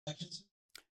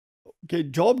Okay,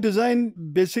 job design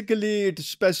basically it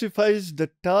specifies the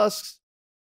tasks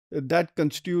that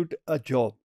constitute a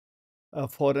job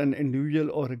for an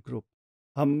individual or a group.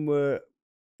 हम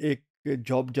एक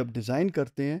job जब design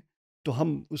करते हैं तो हम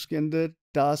उसके अंदर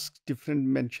टास्क डिफरेंट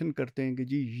मेंशन करते हैं कि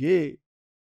जी ये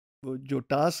जो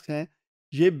टास्क हैं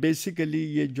ये बेसिकली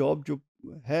ये जॉब जो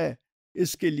है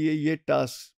इसके लिए ये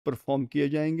टास्क परफॉर्म किए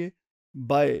जाएंगे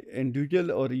बाय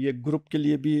इंडिविजुअल और ये ग्रुप के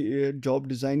लिए भी जॉब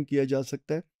डिज़ाइन किया जा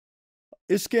सकता है।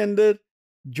 इसके अंदर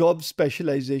जॉब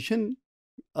स्पेशलाइजेशन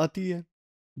आती है,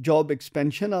 जॉब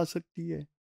एक्सपेंशन आ सकती है,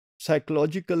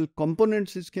 साइकोलॉजिकल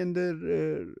कंपोनेंट्स इसके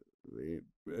अंदर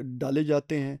डाले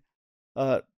जाते हैं,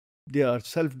 they are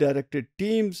self directed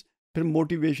teams, फिर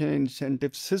मोटिवेशन इंसेंटिव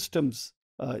सिस्टम्स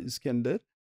इसके अंदर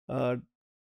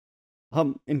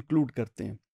हम इंक्लूड करते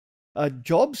हैं।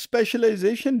 Job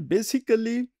specialisation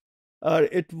basically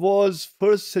it was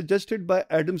first suggested by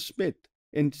Adam Smith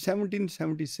in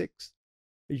 1776.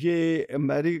 ये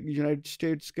यूनाइटेड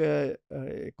स्टेट्स का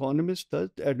इकोनॉमिस्ट था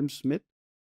एडम स्मिथ।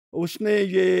 उसने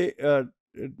ये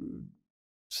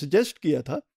सजेस्ट किया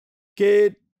था कि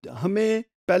हमें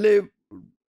पहले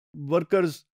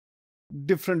वर्कर्स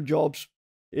डिफरेंट जॉब्स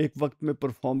एक वक्त में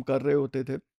परफॉर्म कर रहे होते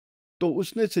थे, तो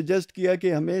उसने सजेस्ट किया कि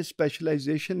हमें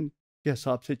स्पेशलाइजेशन के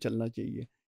हिसाब से चलना चाहिए,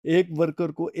 एक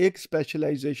वर्कर को एक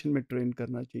स्पेशलाइजेशन में ट्रेन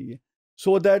करना चाहिए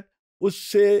सो दैट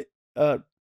उससे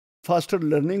फास्टर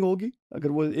लर्निंग होगी। अगर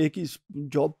वो एक ही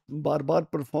जॉब बार बार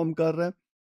परफॉर्म कर रहा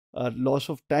है, लॉस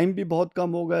ऑफ टाइम भी बहुत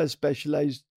कम होगा,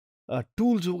 स्पेशलाइज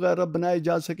टूल्स वगैरह बनाए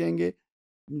जा सकेंगे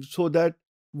सो दैट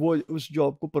वो उस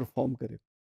जॉब को परफॉर्म करे।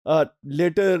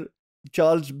 लेटर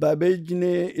चार्ल्स बैबेज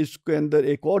ने इसके अंदर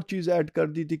एक और चीज़ ऐड कर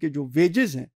दी थी कि जो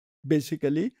वेजेस हैं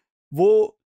बेसिकली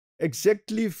वो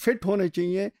एग्जैक्टली फिट होने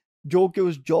चाहिए, जो कि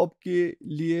उस जॉब के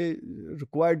लिए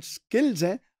रिक्वायर्ड स्किल्स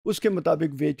हैं उसके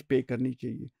मुताबिक वेज पे करनी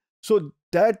चाहिए। So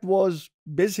that was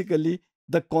basically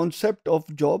the concept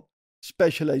of job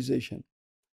specialisation.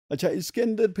 अच्छा, इसके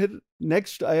अंदर फिर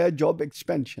नेक्स्ट आया जॉब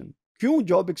एक्सपेंशन। क्यों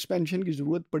जॉब एक्सपेंशन की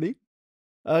ज़रूरत पड़ी?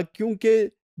 क्योंकि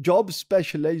जॉब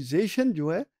स्पेशलाइजेशन जो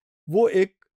है वो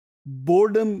एक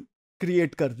बोर्डम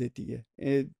क्रिएट कर देती है।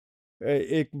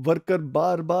 एक वर्कर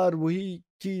बार बार वही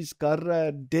चीज़ कर रहा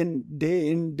है डे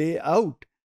इन डे आउट,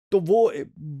 तो वो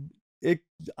एक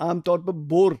आमतौर पर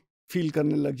बोर फील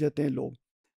करने लग जाते हैं लोग।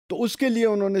 तो उसके लिए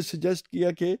उन्होंने सजेस्ट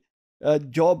किया कि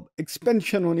जॉब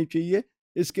एक्सपेंशन होनी चाहिए,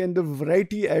 इसके अंदर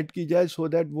वैरायटी ऐड की जाए सो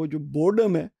दैट वो जो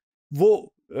बोर्डम है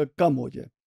वो कम हो जाए।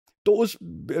 तो उस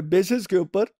बेसिस के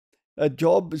ऊपर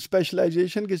जॉब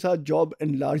स्पेशलाइजेशन के साथ जॉब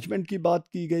एनलार्जमेंट की बात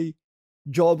की गई,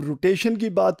 जॉब रोटेशन की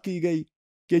बात की गई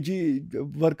कि जी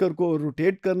वर्कर को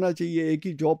रोटेट करना चाहिए, एक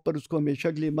ही जॉब पर उसको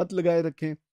हमेशा के लिए मत लगाए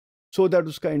रखें सो दैट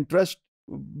उसका इंटरेस्ट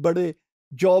बढ़े।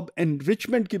 जॉब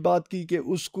एनरिचमेंट की बात की कि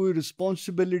उसको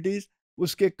रिस्पॉन्सिबिलिटीज़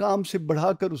उसके काम से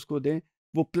बढ़ाकर उसको दें,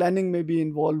 वो प्लानिंग में भी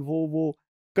इन्वॉल्व हो, वो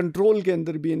कंट्रोल के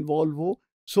अंदर भी इन्वॉल्व हो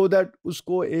सो दैट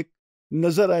उसको एक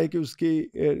नज़र आए कि उसकी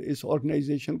इस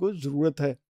ऑर्गेनाइजेशन को ज़रूरत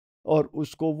है और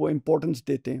उसको वो इम्पोर्टेंस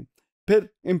देते हैं। फिर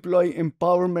एम्प्लॉय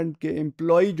एम्पावरमेंट के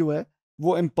एम्प्लॉय जो है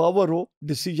वो एम्पावर हो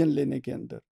डिसीजन लेने के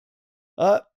अंदर।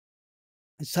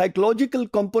 साइकोलॉजिकल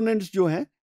कंपोनेंट्स जो हैं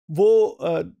वो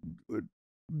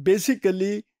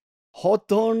बेसिकली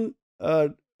हॉथॉर्न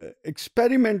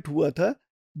एक्सपेरिमेंट हुआ था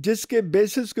जिसके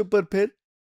बेसिस के ऊपर फिर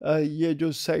ये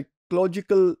जो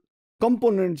साइकोलॉजिकल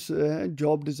कंपोनेंट्स हैं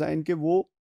जॉब डिज़ाइन के वो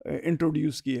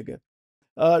इंट्रोड्यूस किए गए।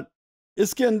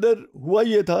 इसके अंदर हुआ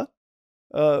ये था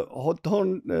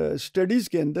हॉथॉर्न स्टडीज़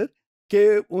के अंदर कि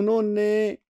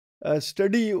उन्होंने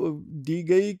स्टडी दी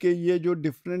गई कि ये जो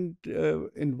डिफरेंट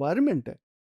इन्वायरमेंट है,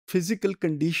 फिज़िकल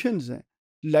कंडीशंस हैं,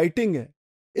 लाइटिंग है,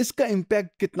 इसका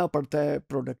इम्पैक्ट कितना पड़ता है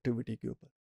प्रोडक्टिविटी के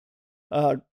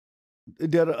ऊपर।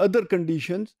 देयर आर अदर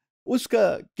कंडीशंस,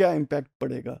 उसका क्या इम्पैक्ट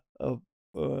पड़ेगा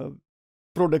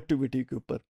प्रोडक्टिविटी के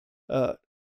ऊपर।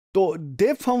 तो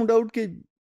दे फाउंड आउट कि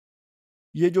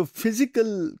ये जो फिजिकल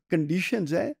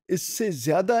कंडीशंस हैं इससे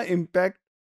ज़्यादा इम्पैक्ट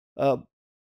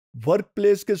वर्क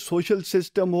प्लेस के सोशल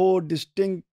सिस्टम हो,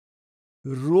 distinct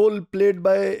role played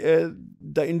by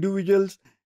the individuals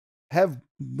have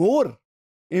more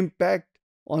impact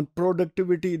on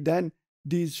productivity then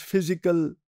these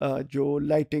physical जो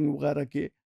लाइटिंग वगैरह के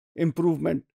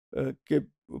इम्प्रूवमेंट के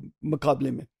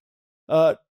मुकाबले में।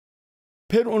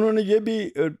 फिर उन्होंने ये भी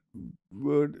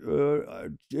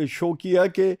शो किया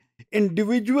कि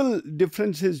इंडिविजुअल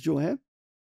डिफरेंसेस जो हैं,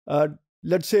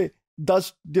 लेट्स से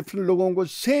 10 डिफरेंट लोगों को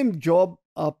सेम जॉब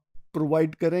आप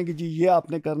प्रोवाइड करें कि जी ये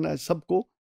आपने करना है सबको,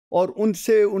 और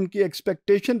उनसे उनकी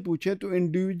एक्सपेक्टेशन पूछें तो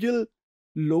इंडिविजुअल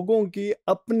लोगों की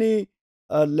अपनी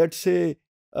लेट्स से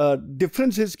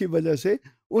डिफरेंसेस की वजह से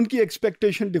उनकी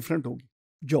एक्सपेक्टेशन डिफरेंट होगी।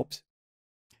 जॉब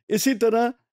से। इसी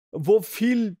तरह वो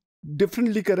फील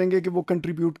डिफरेंटली करेंगे कि वो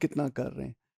कंट्रीब्यूट कितना कर रहे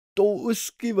हैं। तो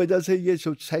उसकी वजह से ये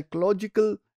जो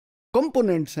साइकोलॉजिकल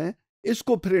कंपोनेंट्स हैं,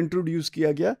 इसको फिर इंट्रोड्यूस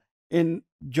किया गया इन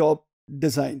job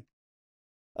design.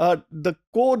 The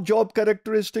core job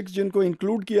characteristics जिनको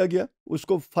इंक्लूड किया गया,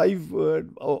 उसको 5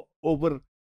 over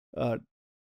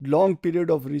long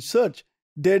period of research,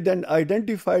 they then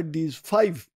identified these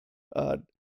 5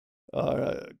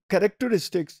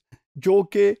 characteristics जो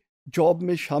के जॉब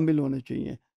में शामिल होने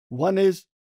चाहिए। वन इज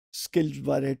स्किल्स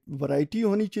वैरायटी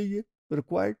होनी चाहिए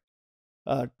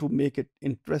required to make it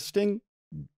interesting.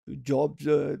 Job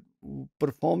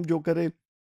perform जो करे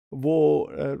वो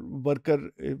वर्कर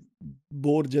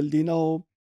बोर जल्दी ना हो।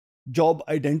 जॉब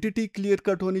आइडेंटिटी क्लियर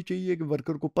कट होनी चाहिए कि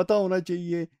वर्कर को पता होना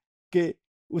चाहिए कि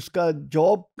उसका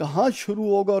जॉब कहाँ शुरू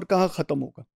होगा और कहाँ ख़त्म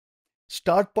होगा,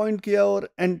 स्टार्ट पॉइंट किया और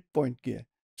एंड पॉइंट किया,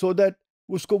 सो दैट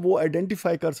उसको वो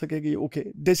आइडेंटिफाई कर सके कि okay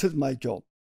this is my job.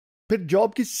 फिर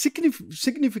जॉब की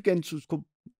सिग्निफिकेंस उसको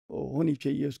होनी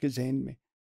चाहिए उसके जहन में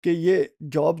कि ये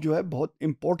जॉब जो है बहुत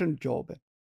इम्पोर्टेंट जॉब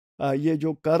है। ये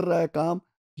जो कर रहा है काम,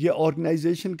 ये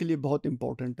ऑर्गेनाइजेशन के लिए बहुत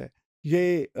इम्पोर्टेंट है,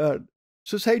 ये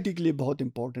सोसाइटी के लिए बहुत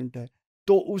इम्पोर्टेंट है।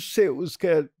 तो उससे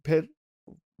उसके फिर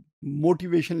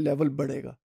मोटिवेशन लेवल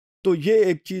बढ़ेगा। तो ये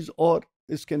एक चीज़ और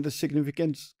इसके अंदर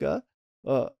सिग्निफिकेंस का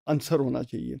आंसर होना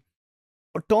चाहिए।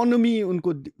 ऑटोनॉमी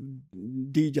उनको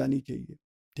दी जानी चाहिए,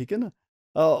 ठीक है ना।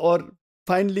 और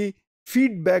फाइनली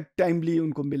फीडबैक टाइमली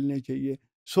उनको मिलने चाहिए,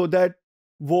 सो दैट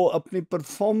वो अपनी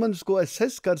परफॉर्मेंस को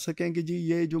असेस कर सकें कि जी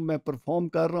ये जो मैं परफॉर्म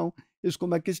कर रहा हूँ इसको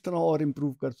मैं किस तरह और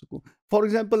इम्प्रूव कर सकूँ। फॉर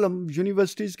एग्जांपल हम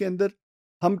यूनिवर्सिटीज़ के अंदर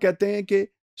हम कहते हैं कि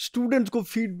स्टूडेंट्स को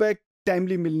फीडबैक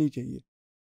टाइमली मिलनी चाहिए,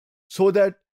 so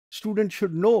that student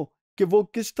should know कि वो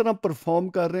किस तरह परफॉर्म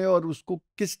कर रहे हैं और उसको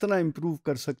किस तरह इम्प्रूव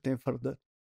कर सकते हैं फर्दर।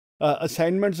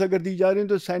 असाइनमेंट्स अगर दी जा रही हैं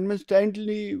तो असाइनमेंट्स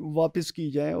टाइमली वापस की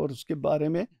जाएं और उसके बारे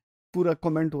में पूरा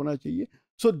कमेंट होना चाहिए।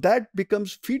 So that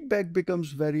becomes feedback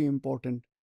becomes very important,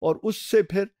 और उससे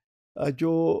फिर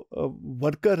जो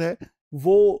वर्कर है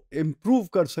वो इम्प्रूव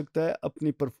कर सकता है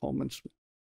अपनी परफॉर्मेंस में।